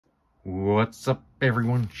What's up,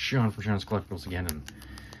 everyone? Sean from Sean's Collectibles again, and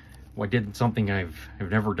I did something I've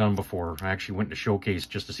never done before. I actually went to Showcase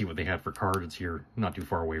just to see what they had for cards here, not too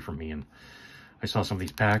far away from me, and I saw some of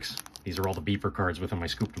these packs. These are all the beeper cards with them. I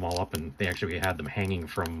scooped them all up, and they actually had them hanging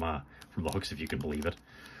from the hooks, if you could believe it.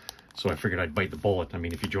 So I figured I'd bite the bullet. I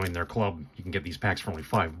mean, if you join their club, you can get these packs for only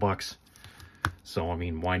 $5. So, I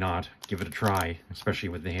mean, why not give it a try, especially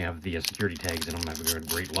when they have the security tags in them. I've had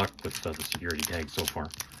great luck with the security tags so far.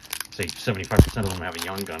 Say 75% of them have a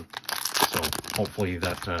young gun, so hopefully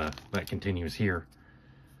that continues here.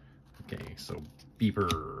 Okay, so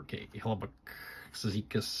Beeper, okay, Hellebuyck,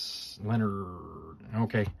 Cizikas, Leonard,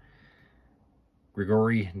 okay,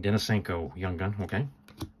 Grigori Denisenko, young gun, okay,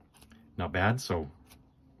 not bad. So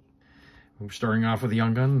we're starting off with the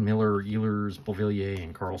young gun, Miller, Ehlers, Beauvillier,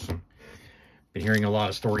 and Carlson. Been hearing a lot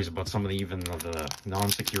of stories about some of the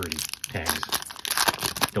non-security tags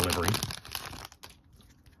delivering.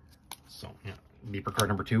 So, yeah, Beeper card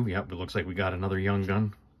number 2. Yep, it looks like we got another young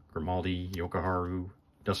gun. Grimaldi, Yokoharu,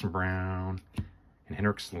 Dustin Brown, and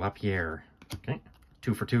Henriks Lapierre. Okay,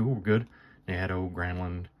 2 for 2, we're good. Nato,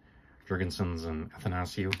 Granlund, Jurgensons, and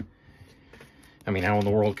Athanasiou. I mean, how in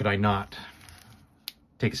the world could I not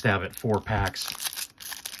take a stab at 4 packs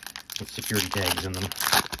with security tags in them,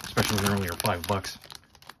 especially when they're only $5?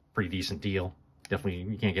 Pretty decent deal. Definitely,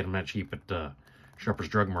 you can't get them that cheap at Shoppers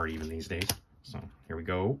Drug Mart even these days. So, here we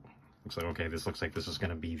go. Looks like, okay, this looks like this is going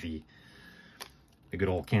to be the good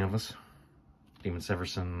old canvas. Damon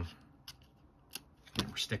Severson.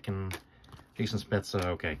 We're sticking Jason Spezza.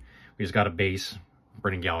 Okay, we just got a base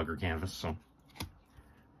Brendan Gallagher canvas. So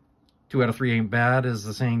 2 out of 3 ain't bad, as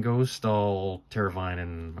the saying goes. Stahl, Teravainen,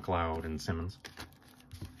 and McLeod, and Simmons.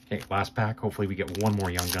 Okay, last pack. Hopefully we get one more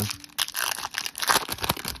young gun.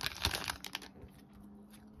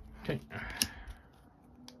 Okay.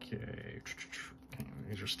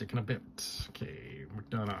 These are sticking a bit. Okay,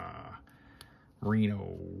 McDonough,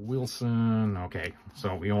 Marino, Wilson. Okay,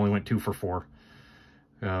 so we only went 2 for 4.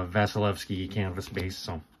 Vasilevsky canvas base,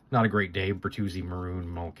 so not a great day. Bertuzzi,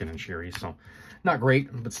 Maroon, Malkin, and Sherry. So not great,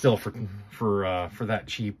 but still for that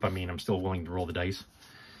cheap, I mean, I'm still willing to roll the dice.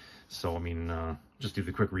 So I mean, just do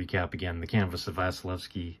the quick recap again: the canvas of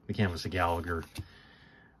Vasilevsky, the canvas of Gallagher,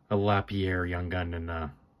 a Lapierre young gun,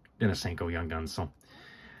 and Denisenko young gun. So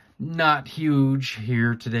not huge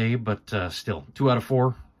here today, but still 2 out of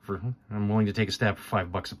 4. I'm willing to take a stab for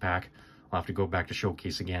 $5 a pack. I'll have to go back to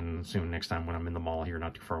Showcase again soon next time when I'm in the mall here,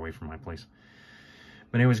 not too far away from my place.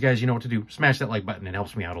 But anyways, guys, you know what to do. Smash that like button. It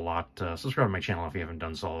helps me out a lot. Subscribe to my channel if you haven't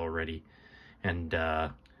done so already. And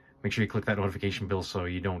make sure you click that notification bell so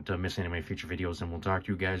you don't miss any of my future videos. And we'll talk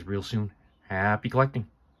to you guys real soon. Happy collecting.